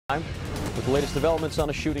With the latest developments on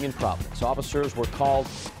a shooting in Providence, officers were called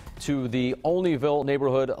to the Olneyville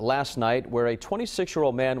neighborhood last night, where a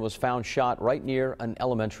 26-year-old man was found shot right near an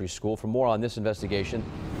elementary school. For more on this investigation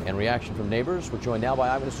and reaction from neighbors, we're joined now by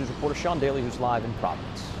Eyewitness News reporter Sean Daly, who's live in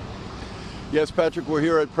Providence. Yes, Patrick, we're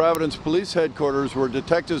here at Providence Police Headquarters, where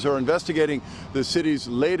detectives are investigating the city's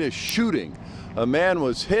latest shooting. A man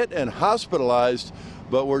was hit and hospitalized,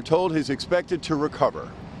 but we're told he's expected to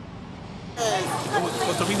recover.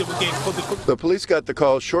 The police got the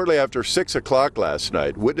call shortly after 6 o'clock last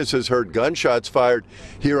night. Witnesses heard gunshots fired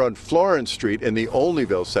here on Florence Street in the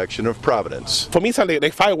Olneyville section of Providence. For me, it's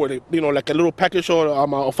like firework, like a little package or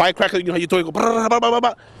a firecracker. You know how you do it, go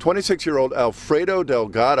 26-year-old Alfredo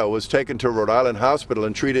Delgado was taken to Rhode Island Hospital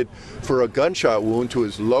and treated for a gunshot wound to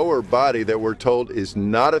his lower body that we're told is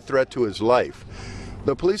not a threat to his life.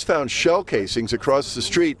 The police found shell casings across the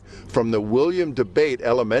street from the William Debate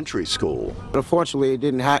Elementary School. Unfortunately,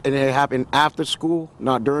 it happened after school,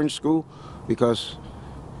 not during school, because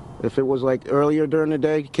if it was like earlier during the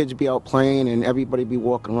day, kids would be out playing and everybody be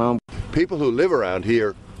walking around. People who live around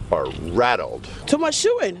here are rattled. Too much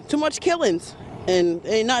shooting, too much killings, and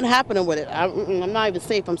ain't nothing happening with it. I'm not even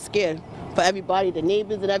safe. I'm scared for everybody, the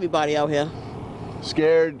neighbors and everybody out here.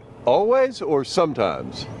 Scared always or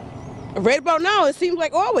sometimes? Right about now, it seems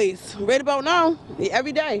like always. Right about now,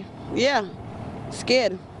 every day. Yeah,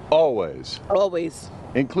 scared. Always? Always.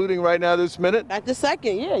 Including right now, this minute? At the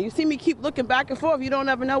second, yeah. You see me keep looking back and forth. You don't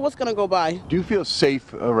ever know what's going to go by. Do you feel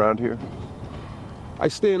safe around here? I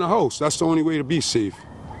stay in the house. That's the only way to be safe.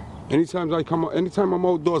 Anytime I'm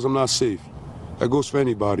outdoors, I'm not safe. That goes for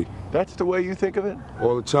anybody. That's the way you think of it?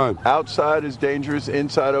 All the time. Outside is dangerous,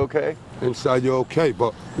 inside okay? Inside you're okay,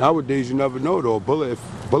 but nowadays you never know though. A bullet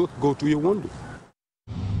could go through your window.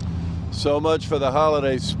 So much for the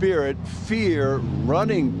holiday spirit. Fear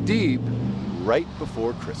running deep right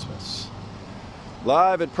before Christmas.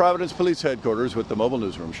 Live at Providence Police Headquarters with the mobile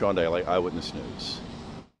newsroom, Sean Daly, Eyewitness News.